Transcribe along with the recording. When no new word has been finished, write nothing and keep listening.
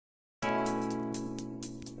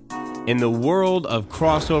In the world of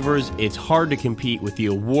crossovers, it's hard to compete with the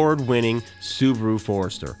award-winning Subaru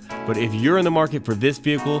Forester. But if you're in the market for this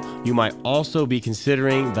vehicle, you might also be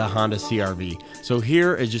considering the Honda CRV. So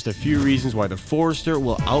here is just a few reasons why the Forester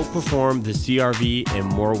will outperform the CRV in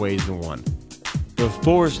more ways than one. The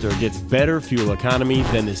Forester gets better fuel economy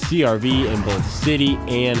than the CRV in both city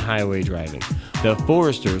and highway driving. The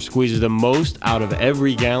Forester squeezes the most out of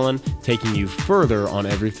every gallon, taking you further on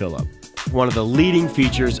every fill-up. One of the leading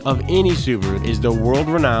features of any Subaru is the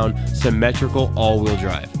world-renowned symmetrical all-wheel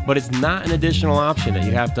drive. But it's not an additional option that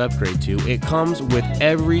you have to upgrade to. It comes with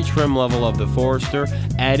every trim level of the Forester,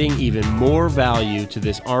 adding even more value to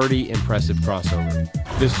this already impressive crossover.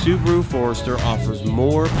 The Subaru Forester offers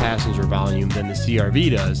more passenger volume than the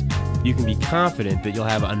CRV does. You can be confident that you'll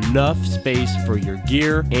have enough space for your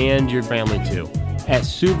gear and your family too. At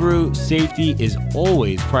Subaru, safety is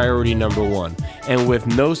always priority number one, and with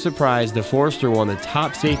no surprise, the Forester won the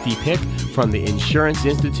top safety pick from the Insurance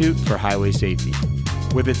Institute for Highway Safety.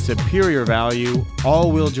 With its superior value,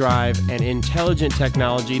 all-wheel drive, and intelligent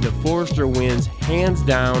technology, the Forester wins hands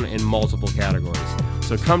down in multiple categories.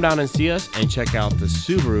 So come down and see us and check out the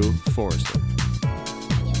Subaru Forester.